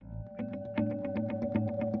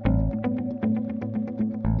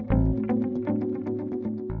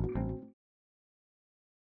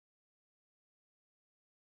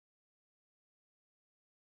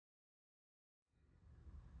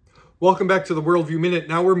Welcome back to the Worldview Minute.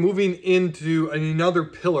 Now we're moving into another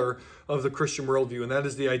pillar of the Christian worldview, and that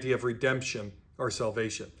is the idea of redemption or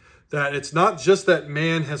salvation. That it's not just that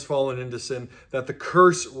man has fallen into sin, that the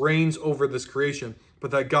curse reigns over this creation, but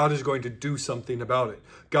that God is going to do something about it.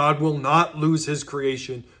 God will not lose his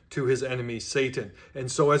creation to his enemy, Satan.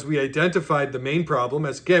 And so as we identified the main problem,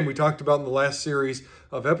 as again we talked about in the last series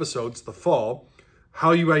of episodes, the fall, how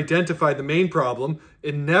you identify the main problem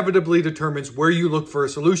inevitably determines where you look for a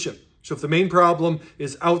solution. So if the main problem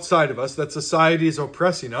is outside of us, that society is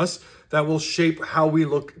oppressing us, that will shape how we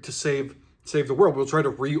look to save the world. We'll try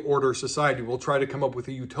to reorder society. We'll try to come up with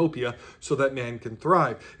a utopia so that man can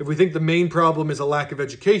thrive. If we think the main problem is a lack of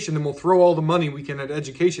education, then we'll throw all the money we can at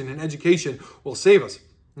education, and education will save us.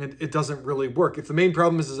 It doesn't really work. If the main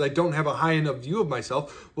problem is I don't have a high enough view of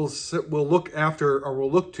myself, we'll look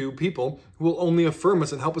to people who will only affirm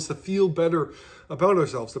us and help us to feel better about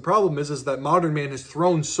ourselves. The problem is that modern man has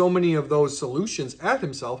thrown so many of those solutions at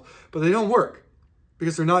himself, but they don't work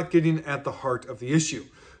because they're not getting at the heart of the issue.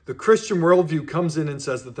 The Christian worldview comes in and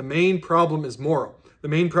says that the main problem is moral. The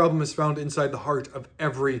main problem is found inside the heart of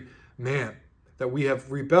every man, that we have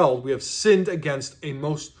rebelled, we have sinned against a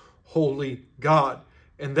most holy God.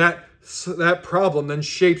 And that problem then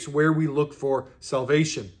shapes where we look for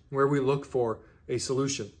salvation, where we look for a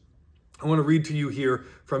solution. I want to read to you here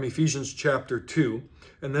from Ephesians chapter 2,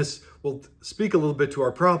 and this will speak a little bit to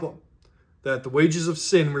our problem, that the wages of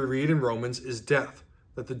sin, we read in Romans, is death,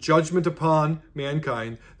 that the judgment upon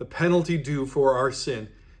mankind, the penalty due for our sin,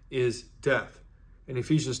 is death. And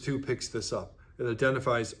Ephesians 2 picks this up. It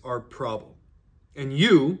identifies our problem. And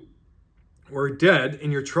you were dead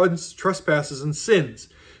in your trespasses and sins,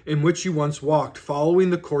 in which you once walked, following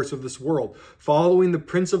the course of this world, following the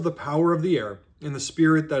prince of the power of the air, and the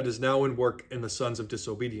spirit that is now in work in the sons of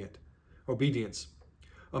obedience,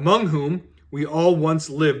 among whom we all once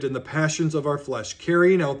lived in the passions of our flesh,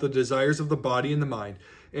 carrying out the desires of the body and the mind,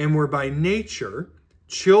 and were by nature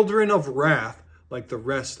children of wrath like the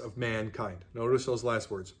rest of mankind. Notice those last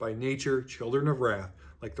words. By nature, children of wrath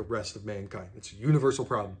like the rest of mankind. It's a universal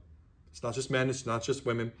problem. It's not just men, it's not just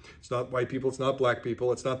women, it's not white people, it's not black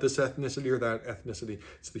people, it's not this ethnicity or that ethnicity.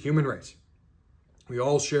 It's the human race. We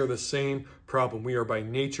all share the same problem. We are by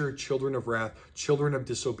nature children of wrath, children of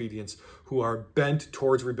disobedience, who are bent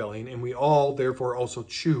towards rebellion, and we all therefore also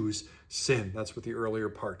choose sin. That's what the earlier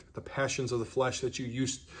part, the passions of the flesh that you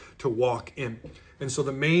used to walk in. And so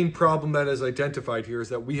the main problem that is identified here is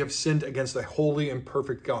that we have sinned against a holy and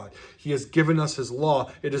perfect God. He has given us his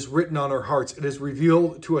law. It is written on our hearts. It is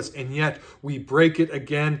revealed to us, and yet we break it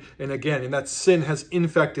again and again. And that sin has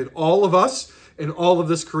infected all of us and all of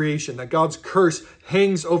this creation, that God's curse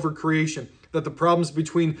hangs over creation, that the problems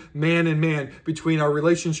between man, between our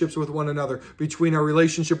relationships with one another, between our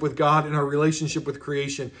relationship with God and our relationship with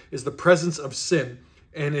creation, is the presence of sin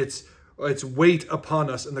and its weight upon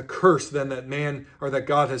us, and the curse then that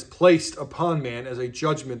God has placed upon man as a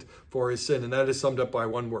judgment for his sin. And that is summed up by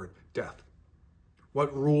one word: death.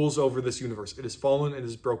 What rules over this universe? It is fallen, it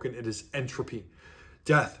is broken, it is entropy.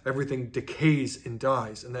 Death, everything decays and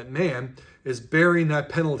dies. And that man is bearing that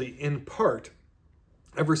penalty in part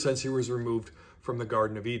ever since he was removed from the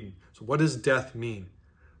Garden of Eden. So what does death mean?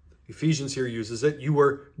 Ephesians here uses it. You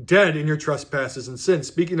were dead in your trespasses and sins.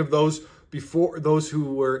 Speaking of those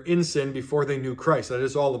who were in sin before they knew Christ, that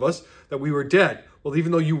is all of us, that we were dead. Well,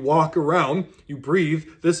 even though you walk around, you breathe,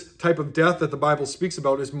 this type of death that the Bible speaks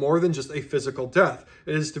about is more than just a physical death.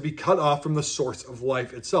 It is to be cut off from the source of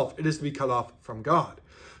life itself. It is to be cut off from God.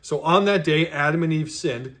 So on that day, Adam and Eve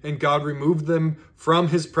sinned, and God removed them from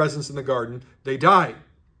his presence in the garden. They died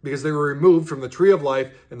because they were removed from the tree of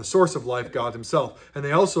life and the source of life, God himself. And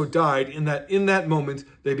they also died in that moment,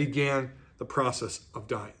 they began the process of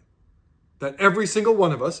dying. That every single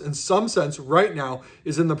one of us, in some sense, right now,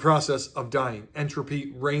 is in the process of dying.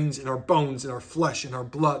 Entropy reigns in our bones, in our flesh, in our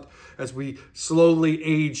blood, as we slowly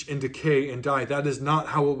age and decay and die. That is not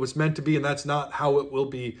how it was meant to be, and that's not how it will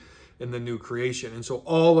be in the new creation. And so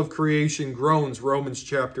all of creation groans, Romans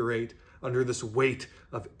chapter 8, under this weight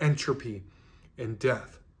of entropy and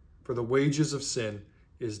death. For the wages of sin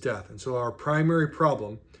is death. And so our primary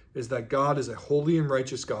problem is that God is a holy and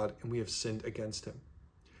righteous God, and we have sinned against him.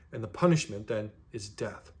 And the punishment then is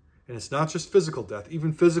death. And it's not just physical death.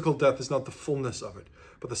 Even physical death is not the fullness of it.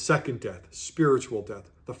 But the second death, spiritual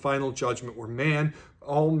death, the final judgment where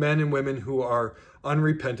all men and women who are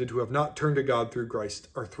unrepented, who have not turned to God through Christ,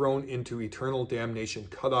 are thrown into eternal damnation,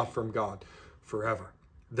 cut off from God forever.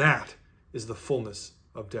 That is the fullness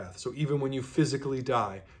of death. So even when you physically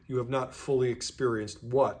die, you have not fully experienced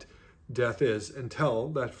what death is until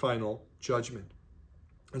that final judgment.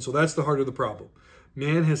 And so that's the heart of the problem.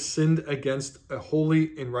 Man has sinned against a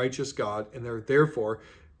holy and righteous God, and therefore,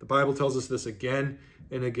 the Bible tells us this again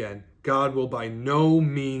and again, God will by no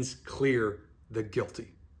means clear the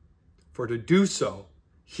guilty. For to do so,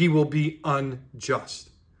 he will be unjust.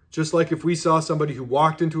 Just like if we saw somebody who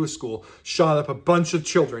walked into a school, shot up a bunch of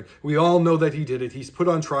children, we all know that he did it, he's put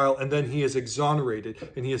on trial, and then he is exonerated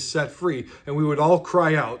and he is set free. And we would all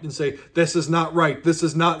cry out and say, this is not right. This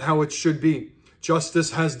is not how it should be.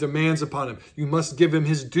 Justice has demands upon him. You must give him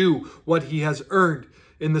his due, what he has earned.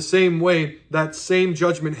 In the same way, that same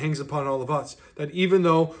judgment hangs upon all of us. That even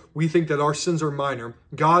though we think that our sins are minor,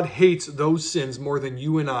 God hates those sins more than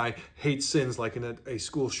you and I hate sins like in a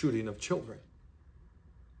school shooting of children.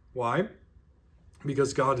 Why?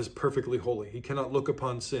 Because God is perfectly holy. He cannot look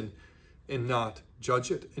upon sin and not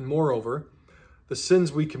judge it. And moreover, the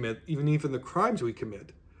sins we commit, even the crimes we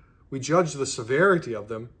commit, we judge the severity of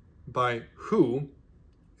them by who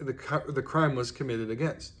the crime was committed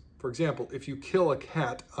against. For example, if you kill a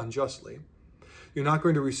cat unjustly, you're not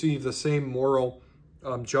going to receive the same moral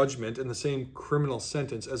judgment and the same criminal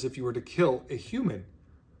sentence as if you were to kill a human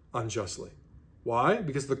unjustly. Why?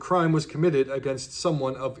 Because the crime was committed against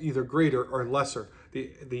someone of either greater or lesser.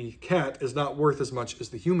 The cat is not worth as much as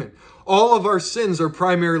the human. All of our sins are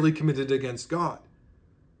primarily committed against God.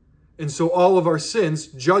 And so all of our sins,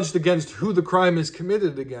 judged against who the crime is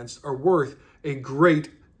committed against, are worth a great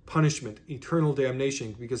punishment, eternal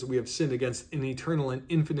damnation, because we have sinned against an eternal and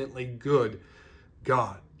infinitely good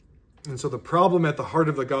God. And so the problem at the heart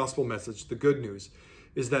of the gospel message, the good news,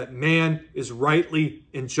 is that man is rightly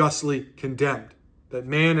and justly condemned. That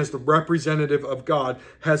man, as the representative of God,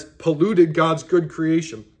 has polluted God's good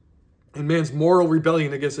creation. And man's moral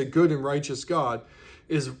rebellion against a good and righteous God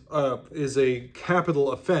is a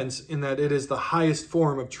capital offense, in that it is the highest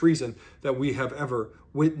form of treason that we have ever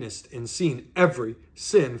witnessed and seen. Every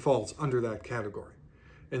sin falls under that category.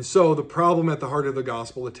 And so the problem at the heart of the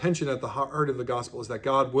gospel, the tension at the heart of the gospel, is that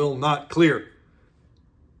God will not clear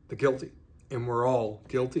the guilty. And we're all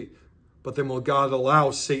guilty. But then will God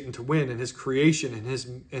allow Satan to win, and his creation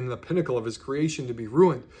and the pinnacle of his creation to be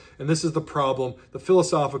ruined? And this is the problem, the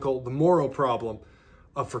philosophical, the moral problem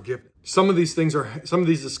of forgiveness. Some of these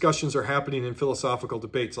discussions are happening in philosophical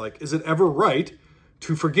debates, like, is it ever right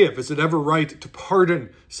to forgive? Is it ever right to pardon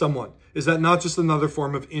someone? Is that not just another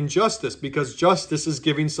form of injustice? Because justice is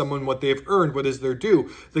giving someone what they have earned, what is their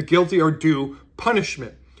due. The guilty are due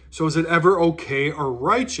punishment. So is it ever okay or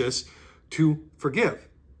righteous to forgive?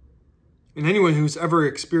 And anyone who's ever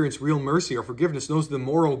experienced real mercy or forgiveness knows the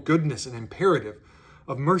moral goodness and imperative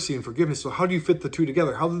of mercy and forgiveness. So how do you fit the two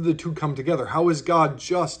together? How did the two come together? How is God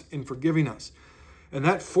just in forgiving us? And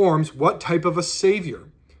that forms what type of a Savior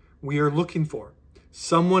we are looking for.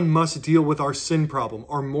 Someone must deal with our sin problem,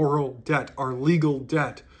 our moral debt, our legal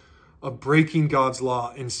debt of breaking God's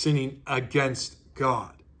law and sinning against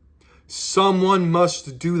God. Someone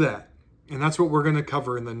must do that. And that's what we're going to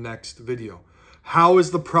cover in the next video. How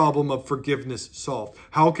is the problem of forgiveness solved?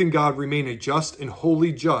 How can God remain a just and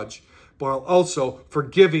holy judge while also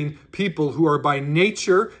forgiving people who are by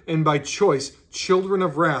nature and by choice children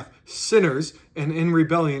of wrath, sinners, and in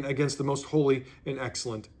rebellion against the most holy and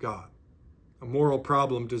excellent God? A moral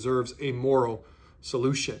problem deserves a moral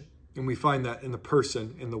solution. And we find that in the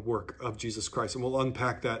person and the work of Jesus Christ. And we'll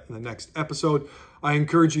unpack that in the next episode. I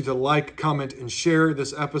encourage you to like, comment, and share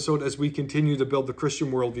this episode as we continue to build the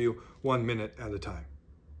Christian worldview 1 minute at a time.